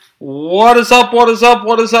What is up? What is up?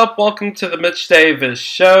 What is up? Welcome to the Mitch Davis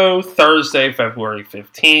Show, Thursday, February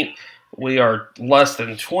 15th. We are less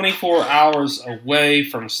than 24 hours away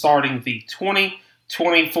from starting the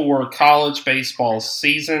 2024 college baseball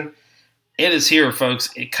season. It is here,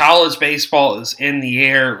 folks. College baseball is in the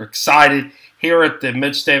air. We're excited here at the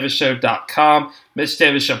MitchDavisShow.com, Mitch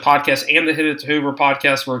Davis Show podcast, and the It To Hoover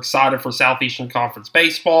Podcast. We're excited for Southeastern Conference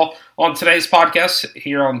baseball. On today's podcast,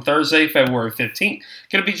 here on Thursday, February 15th,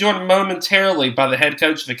 going to be joined momentarily by the head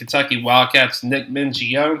coach of the Kentucky Wildcats, Nick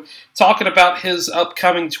Mingione, talking about his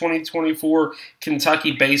upcoming 2024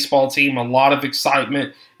 Kentucky baseball team. A lot of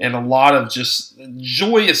excitement and a lot of just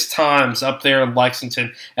joyous times up there in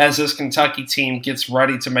Lexington as this Kentucky team gets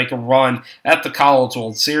ready to make a run at the College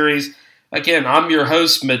World Series. Again, I'm your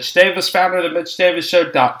host, Mitch Davis, founder of the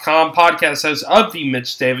MitchDavisShow.com, podcast host of the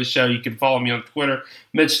Mitch Davis Show. You can follow me on Twitter,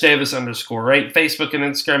 MitchDavis_8, Facebook and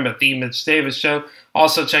Instagram at The Mitch Davis Show.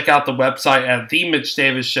 Also, check out the website at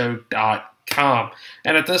TheMitchDavisShow.com.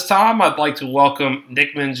 And at this time, I'd like to welcome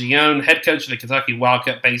Nick Mingione, head coach of the Kentucky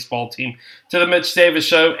Wildcat baseball team, to the Mitch Davis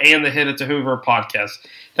Show and the It To Hoover Podcast.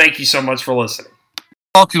 Thank you so much for listening.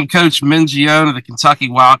 Welcome, Coach Mingione of the Kentucky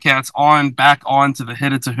Wildcats, back on to the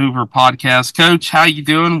It To Hoover Podcast. Coach, how you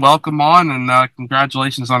doing? Welcome on, and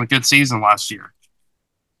congratulations on a good season last year.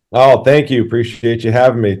 Oh, thank you. Appreciate you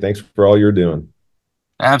having me. Thanks for all you're doing.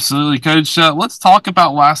 Absolutely, Coach. Let's talk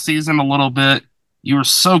about last season a little bit. You were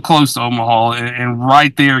so close to Omaha, and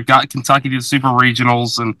right there got Kentucky to the Super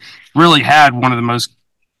Regionals and really had one of the most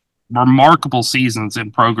remarkable seasons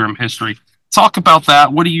in program history. Talk about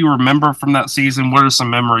that. What do you remember from that season? What are some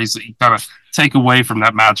memories that you kind of take away from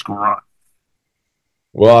that magical run?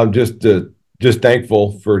 Well, I'm just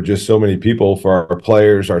thankful for just so many people, for our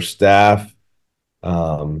players, our staff,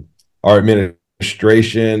 our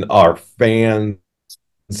administration, our fans.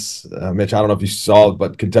 Mitch, I don't know if you saw,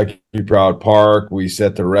 but Kentucky Proud Park, we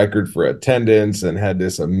set the record for attendance and had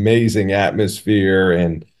this amazing atmosphere,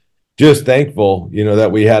 and just thankful,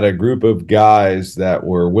 that we had a group of guys that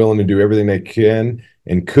were willing to do everything they can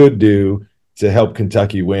and could do to help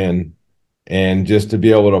Kentucky win. And just to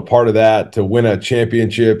be able to part of that, to win a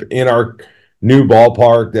championship in our new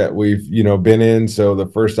ballpark that we've, been in. So the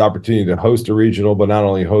first opportunity to host a regional, but not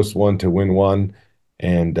only host one, to win one,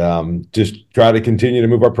 and just try to continue to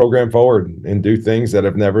move our program forward and do things that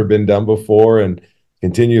have never been done before and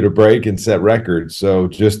continue to break and set records. So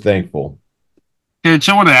just thankful. Coach,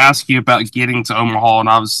 I want to ask you about getting to Omaha, and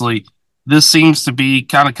obviously this seems to be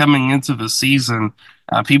kind of coming into the season.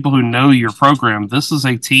 People who know your program, this is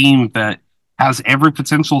a team that has every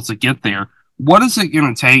potential to get there. What is it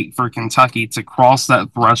going to take for Kentucky to cross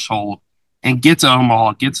that threshold and get to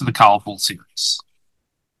Omaha, get to the College World Series?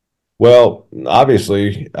 Well,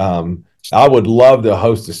 obviously, I would love to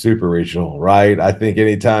host a super regional, right? I think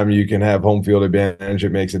anytime you can have home field advantage,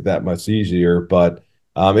 it makes it that much easier, but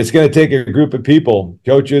it's going to take a group of people,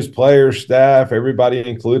 coaches, players, staff, everybody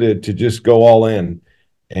included, to just go all in.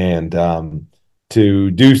 And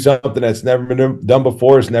to do something that's never been done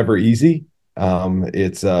before is never easy.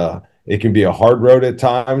 It can be a hard road at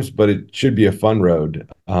times, but it should be a fun road.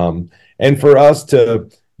 And for us to,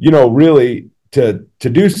 really to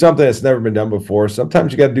do something that's never been done before,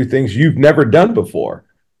 sometimes you got to do things you've never done before,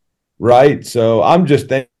 right? So I'm just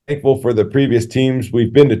thankful for the previous teams.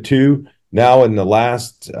 We've been to two now in the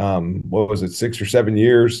last, 6 or 7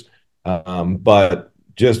 years, but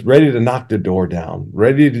just ready to knock the door down,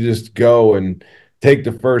 ready to just go and take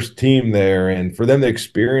the first team there, and for them to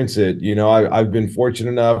experience it. I've been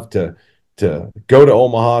fortunate enough to go to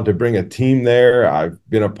Omaha, to bring a team there. I've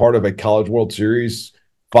been a part of a College World Series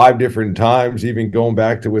 5 different times, even going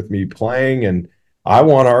back to with me playing, and I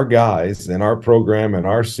want our guys and our program and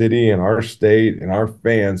our city and our state and our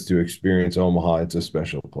fans to experience Omaha. It's a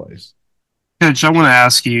special place. Coach, I want to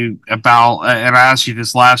ask you about, and I asked you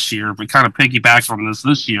this last year, but kind of piggyback on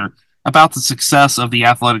this year, about the success of the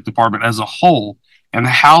athletic department as a whole and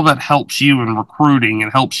how that helps you in recruiting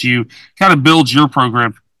and helps you kind of build your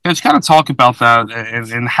program. Coach, kind of talk about that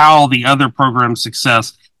and how the other program's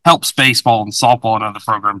success helps baseball and softball and other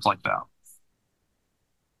programs like that.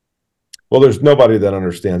 Well, there's nobody that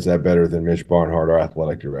understands that better than Mitch Barnhart, our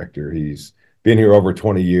athletic director. He's been here over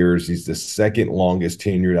 20 years. He's the second longest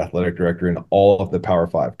tenured athletic director in all of the Power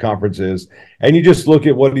 5 conferences. And you just look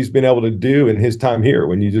at what he's been able to do in his time here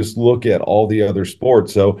when you just look at all the other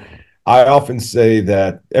sports. So I often say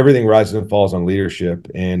that everything rises and falls on leadership,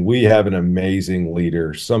 and we have an amazing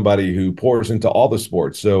leader, somebody who pours into all the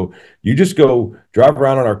sports. So you just go drive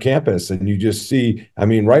around on our campus and you just see, I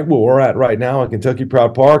mean, right where we're at right now in Kentucky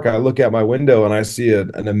Proud Park, I look out my window and I see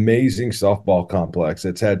an amazing softball complex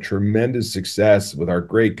that's had tremendous success with our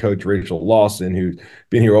great coach, Rachel Lawson, who's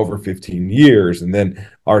been here over 15 years. And then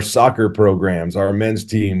our soccer programs, our men's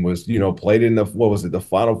team was, played in the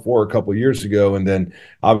Final Four a couple of years ago. And then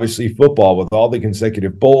obviously football with all the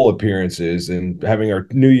consecutive bowl appearances and having our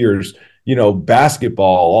New Year's,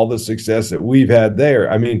 basketball, all the success that we've had there.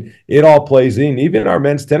 I mean, it all plays in. Even our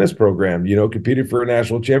men's tennis program, competed for a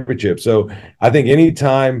national championship. So I think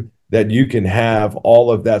anytime that you can have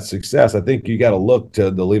all of that success, I think you got to look to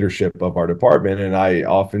the leadership of our department. And I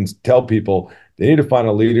often tell people they need to find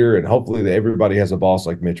a leader, and hopefully everybody has a boss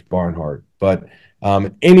like Mitch Barnhart. But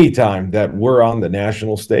anytime that we're on the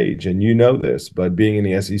national stage, and this, but being in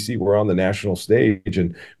the SEC, we're on the national stage.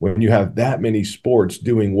 And when you have that many sports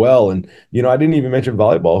doing well, and, I didn't even mention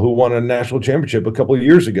volleyball, who won a national championship a couple of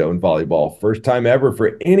years ago in volleyball, first time ever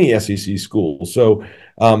for any SEC school. So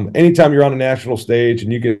anytime you're on a national stage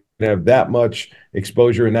and you can have that much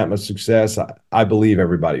exposure and that much success, I believe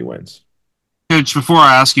everybody wins. Coach, before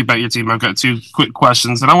I ask you about your team, I've got two quick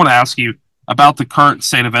questions, and I want to ask you about the current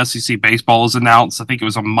state of SEC baseball. Is announced, I think it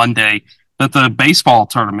was on Monday, that the baseball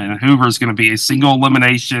tournament in Hoover is going to be a single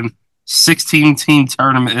elimination 16-team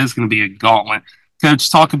tournament. It is going to be a gauntlet. Coach,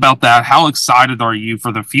 talk about that. How excited are you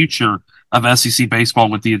for the future of SEC baseball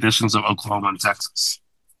with the additions of Oklahoma and Texas?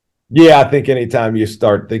 Yeah, I think anytime you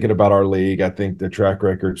start thinking about our league, I think the track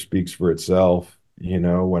record speaks for itself,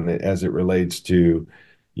 as it relates to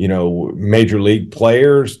major league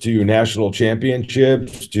players, to national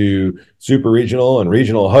championships, to super regional and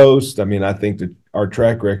regional hosts. I mean, I think that our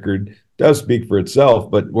track record does speak for itself,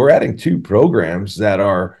 but we're adding two programs that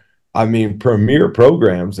are, premier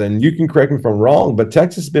programs. And you can correct me if I'm wrong, but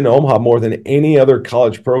Texas has been to Omaha more than any other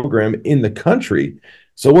college program in the country.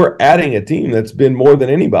 So we're adding a team that's been more than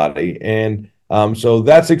anybody. And so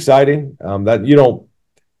that's exciting, that you don't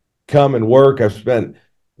come and work.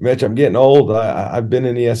 Mitch, I'm getting old. I've been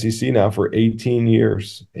in the SEC now for 18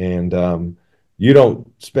 years, and you don't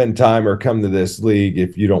spend time or come to this league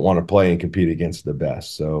if you don't want to play and compete against the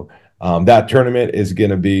best. So that tournament is going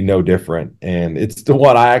to be no different, and it's the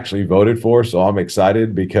one I actually voted for, so I'm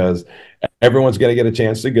excited because everyone's going to get a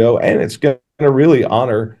chance to go, and it's going to really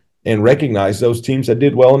honor and recognize those teams that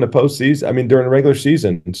did well in the postseason, during the regular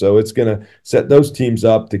season. So it's going to set those teams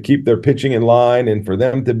up to keep their pitching in line and for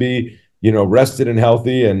them to be rested and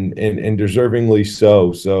healthy and deservingly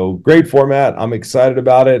so. So great format. I'm excited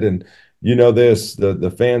about it. And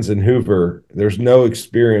the fans in Hoover, there's no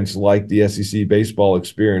experience like the SEC baseball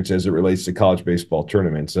experience as it relates to college baseball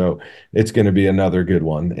tournament. So it's going to be another good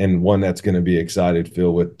one, and one that's going to be excited,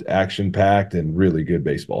 filled with action-packed and really good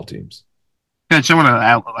baseball teams. Coach, I want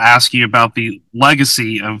to ask you about the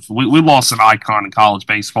legacy of we lost an icon in college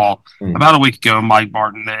baseball about a week ago, Mike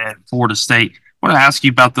Martin at Florida State. I want to ask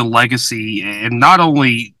you about the legacy, and not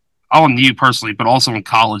only on you personally, but also in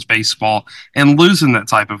college baseball, and losing that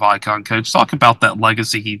type of icon. Coach, talk about that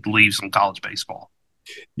legacy he leaves in college baseball.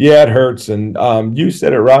 Yeah, it hurts. And you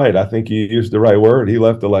said it right. I think you used the right word. He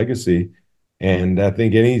left a legacy. And I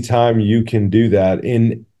think anytime you can do that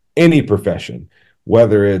in any profession,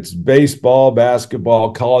 whether it's baseball,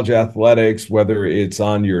 basketball, college athletics, whether it's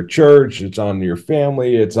on your church, it's on your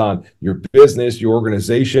family, it's on your business, your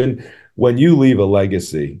organization, when you leave a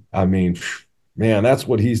legacy, man, that's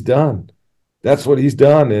what he's done. That's what he's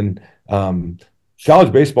done. And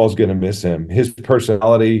college baseball is going to miss him. His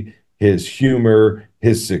personality, his humor,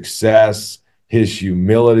 his success, his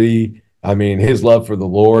humility. His love for the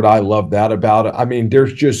Lord. I love that about it.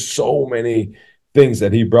 There's just so many things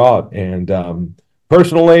that he brought. And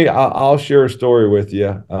personally, I'll share a story with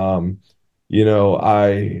you. I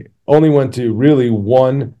only went to really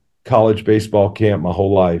one college baseball camp my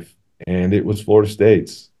whole life, and it was Florida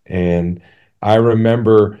State's. And I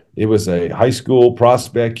remember it was a high school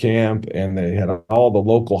prospect camp, and they had all the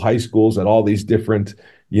local high schools at all these different,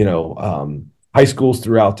 high schools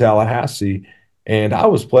throughout Tallahassee. And I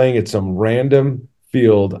was playing at some random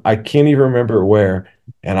field. I can't even remember where.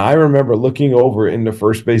 And I remember looking over in the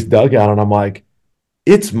first base dugout, and I'm like,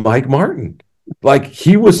 it's Mike Martin. Like,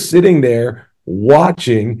 he was sitting there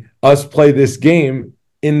watching us play this game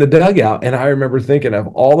in the dugout. And I remember thinking, of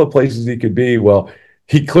all the places he could be, well,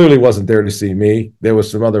 he clearly wasn't there to see me. There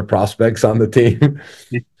was some other prospects on the team.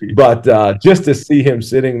 But just to see him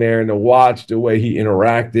sitting there and to watch the way he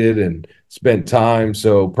interacted and spent time.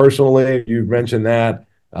 So personally, you mentioned that.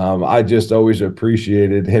 I just always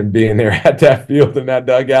appreciated him being there at that field and that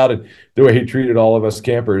dugout and the way he treated all of us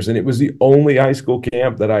campers. And it was the only high school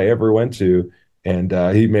camp that I ever went to, and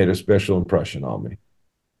he made a special impression on me.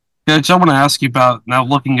 Coach, I want to ask you about now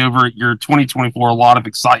looking over at your 2024, a lot of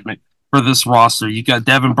excitement for this roster. You got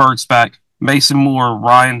Devin Burks back, Mason Moore,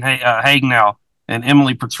 Ryan Hagenow, and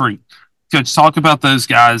Emily Patrick. Coach, talk about those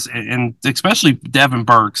guys, and especially Devin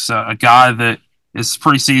Burks, a guy that is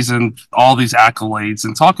preseason, all these accolades,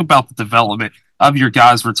 and talk about the development of your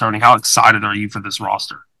guys returning. How excited are you for this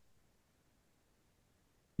roster?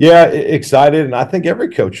 Yeah, excited, and I think every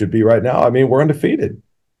coach should be right now. I mean, we're undefeated.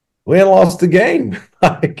 We ain't lost a game.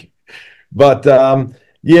 But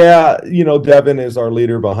yeah, Devin is our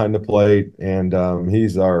leader behind the plate, and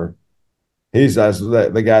he's as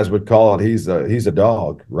the guys would call it. He's a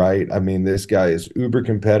dog, right? I mean, this guy is uber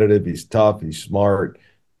competitive. He's tough. He's smart.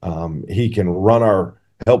 He can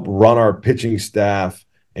help run our pitching staff,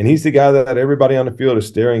 and he's the guy that everybody on the field is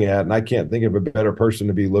staring at. And I can't think of a better person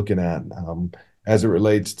to be looking at as it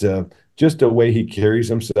relates to just the way he carries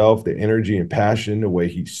himself, the energy and passion, the way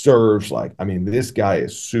he serves. This guy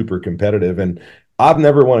is super competitive. And I've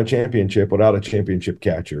never won a championship without a championship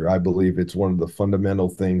catcher. I believe it's one of the fundamental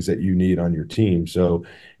things that you need on your team. So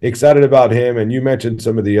excited about him. And you mentioned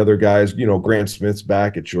some of the other guys, Grant Smith's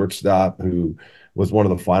back at shortstop, who was one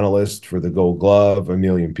of the finalists for the Gold Glove.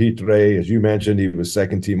 Emilian Pitre, as you mentioned, he was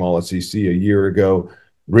second team All-SEC a year ago,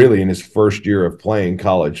 really in his first year of playing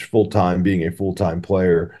college full-time, being a full-time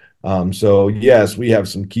player. So yes, we have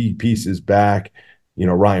some key pieces back.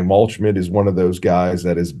 Ryan Walshman is one of those guys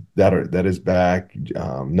that is back.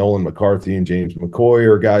 Nolan McCarthy and James McCoy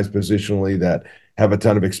are guys positionally that have a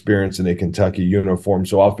ton of experience in a Kentucky uniform.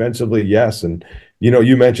 So offensively, yes. And,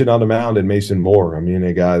 you mentioned on the mound and Mason Moore. I mean,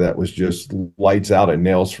 a guy that was just lights out and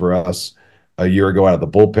nails for us a year ago out of the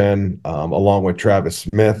bullpen, along with Travis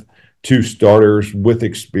Smith, two starters with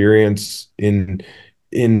experience in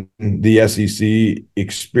the SEC,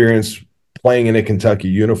 experience playing in a Kentucky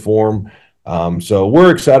uniform. So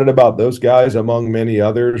we're excited about those guys, among many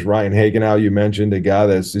others. Ryan Hagenow, you mentioned, a guy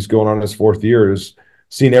that's just going on his fourth year, has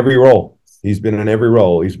seen every role. He's been in every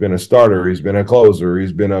role. He's been a starter. He's been a closer.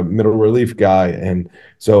 He's been a middle relief guy. And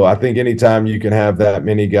so I think anytime you can have that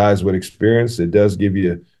many guys with experience, it does give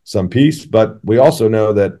you some peace. But we also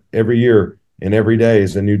know that every year and every day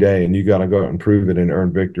is a new day, and you got to go out and prove it and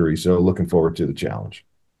earn victory. So looking forward to the challenge.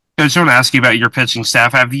 Coach, I want to ask you about your pitching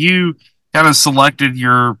staff. Have you kind of selected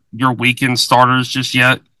your weekend starters just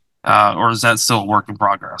yet, or is that still a work in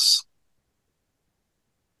progress?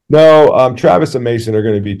 No, Travis and Mason are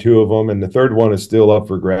going to be two of them, and the third one is still up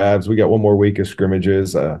for grabs. We got one more week of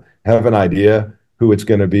scrimmages. Have an idea who it's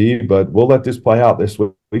going to be, but we'll let this play out this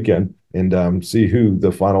weekend and see who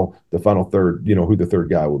the final third, who the third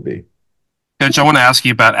guy will be. Coach, I want to ask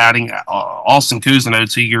you about adding Austin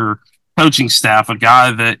Cousineau to your coaching staff, a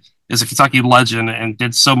guy that is a Kentucky legend and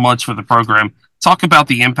did so much for the program. Talk about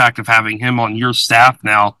the impact of having him on your staff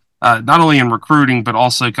now, not only in recruiting, but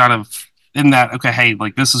also kind of in that, okay, hey,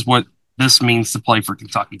 this is what this means to play for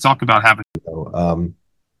Kentucky. Talk about having.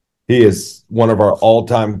 He is one of our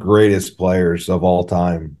all-time greatest players of all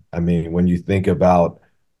time. I mean, when you think about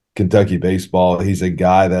Kentucky baseball, he's a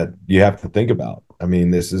guy that you have to think about. I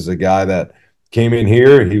mean, this is a guy that came in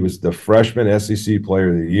here. He was the freshman SEC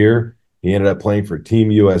Player of the Year. He ended up playing for Team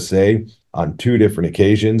USA on two different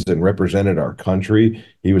occasions and represented our country.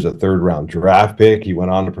 He was a third-round draft pick. He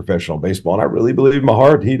went on to professional baseball, and I really believe in my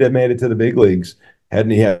heart he'd have made it to the big leagues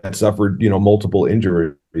hadn't he had suffered, multiple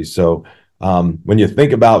injuries. So when you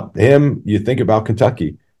think about him, you think about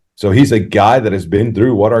Kentucky. So he's a guy that has been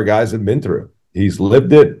through what our guys have been through. He's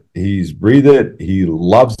lived it. He's breathed it. He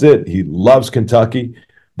loves it. He loves Kentucky.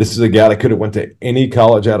 This is a guy that could have went to any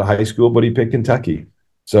college out of high school, but he picked Kentucky.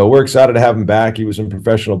 So we're excited to have him back. He was in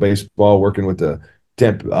professional baseball, working with the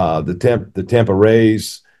Tampa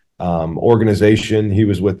Rays organization. He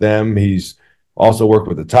was with them. He's also worked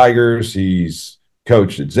with the Tigers. He's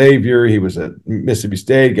coached at Xavier. He was at Mississippi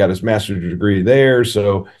State, got his master's degree there.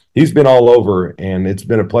 So he's been all over, and it's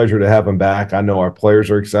been a pleasure to have him back. I know our players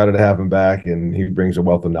are excited to have him back, and he brings a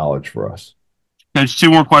wealth of knowledge for us. There's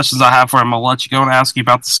two more questions I have for him. I'll let you go and ask you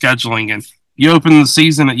about the scheduling. And you open the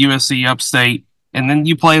season at USC Upstate, and then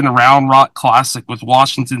you play in the Round Rock Classic with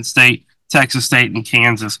Washington State, Texas State, and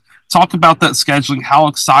Kansas. Talk about that scheduling. How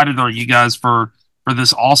excited are you guys for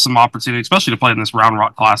this awesome opportunity, especially to play in this Round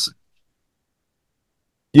Rock Classic?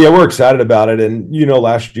 Yeah, we're excited about it. And,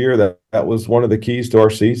 last year that was one of the keys to our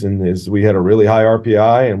season is we had a really high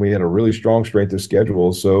RPI and we had a really strong strength of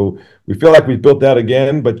schedule. So we feel like we've built that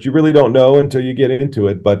again, but you really don't know until you get into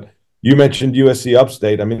it. But You mentioned USC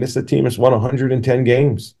Upstate. I mean, this is a team that's won 110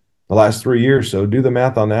 games the last 3 years. So do the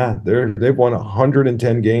math on that. They've won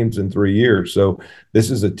 110 games in 3 years. So this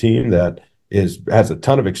is a team that has a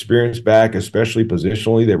ton of experience back, especially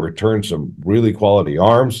positionally. They returned some really quality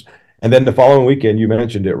arms. And then the following weekend, you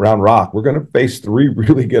mentioned it, Round Rock. We're going to face three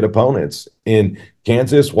really good opponents in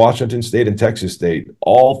Kansas, Washington State, and Texas State.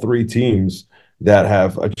 All three teams that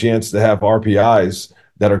have a chance to have RPIs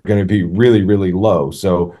that are going to be really, really low.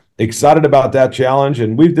 So excited about that challenge,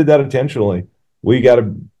 and we did that intentionally. We got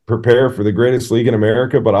to prepare for the greatest league in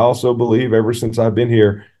America, but I also believe ever since I've been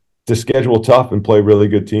here to schedule tough and play really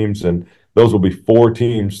good teams, and those will be 4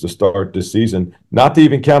 teams to start this season, not to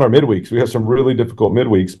even count our midweeks. We have some really difficult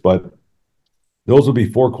midweeks, but those will be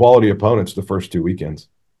 4 quality opponents the first 2 weekends.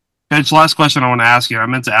 Coach, last question I want to ask you. I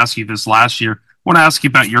meant to ask you this last year. I want to ask you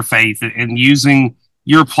about your faith and using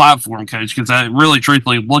your platform, Coach, because I really,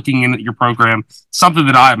 truthfully, looking in at your program, something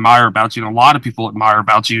that I admire about you, and a lot of people admire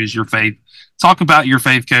about you, is your faith. Talk about your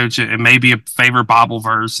faith, Coach, and maybe a favorite Bible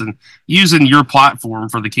verse, and using your platform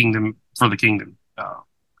for the kingdom,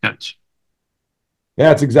 Coach. Yeah,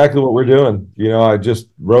 that's exactly what we're doing. I just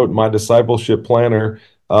wrote my discipleship planner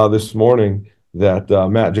this morning that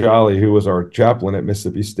Matt Jolly, who was our chaplain at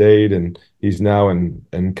Mississippi State, and he's now in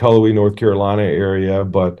Cullowhee, North Carolina area,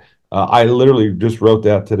 but I literally just wrote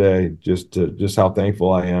that today, just how thankful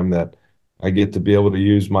I am that I get to be able to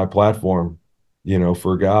use my platform,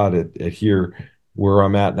 for God at here where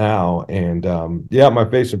I'm at now. And my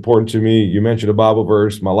faith's important to me. You mentioned a Bible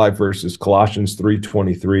verse. My life verse is Colossians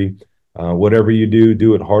 3:23. Whatever you do,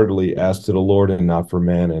 do it heartily as to the Lord and not for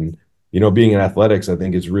men. And being in athletics, I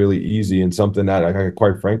think is really easy and something that I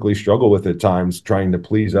quite frankly struggle with at times, trying to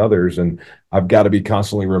please others. And I've got to be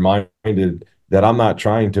constantly reminded that I'm not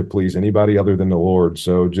trying to please anybody other than the Lord.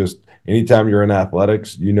 So just anytime you're in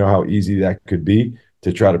athletics, you know how easy that could be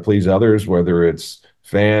to try to please others, whether it's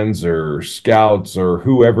fans or scouts or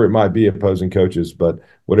whoever it might be, opposing coaches. But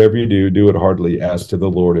whatever you do, do it heartily as to the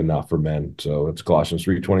Lord and not for men. So it's Colossians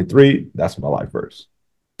 3:23. That's my life verse.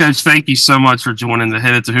 Coach, thank you so much for joining the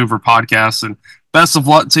It To Hoover podcast, and best of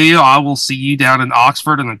luck to you. I will see you down in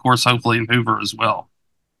Oxford and, of course, hopefully in Hoover as well.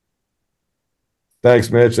 Thanks,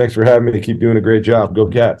 Mitch. Thanks for having me. Keep doing a great job. Go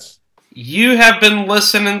Cats. You have been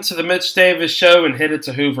listening to the Mitch Davis Show and It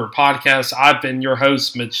To Hoover podcast. I've been your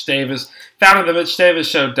host, Mitch Davis, founder of the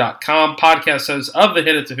MitchDavisShow.com, podcast host of the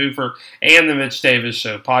It To Hoover and the Mitch Davis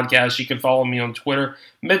Show podcast. You can follow me on Twitter,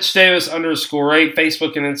 MitchDavis_8,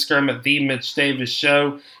 Facebook and Instagram at The Mitch Davis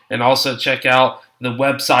Show, and also check out the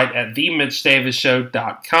website at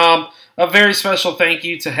TheMitchDavisShow.com. A very special thank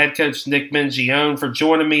you to head coach Nick Mingione for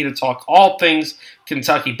joining me to talk all things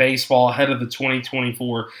Kentucky baseball ahead of the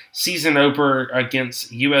 2024 season opener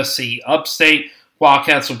against USC Upstate.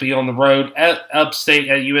 Wildcats will be on the road at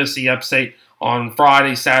USC Upstate on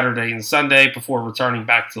Friday, Saturday, and Sunday before returning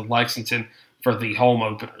back to Lexington for the home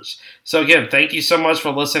openers. So again, thank you so much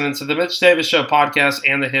for listening to the Mitch Davis Show podcast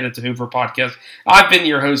and the It To Hoover podcast. I've been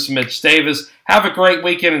your host, Mitch Davis. Have a great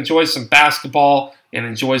weekend. Enjoy some basketball and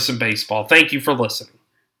enjoy some baseball. Thank you for listening.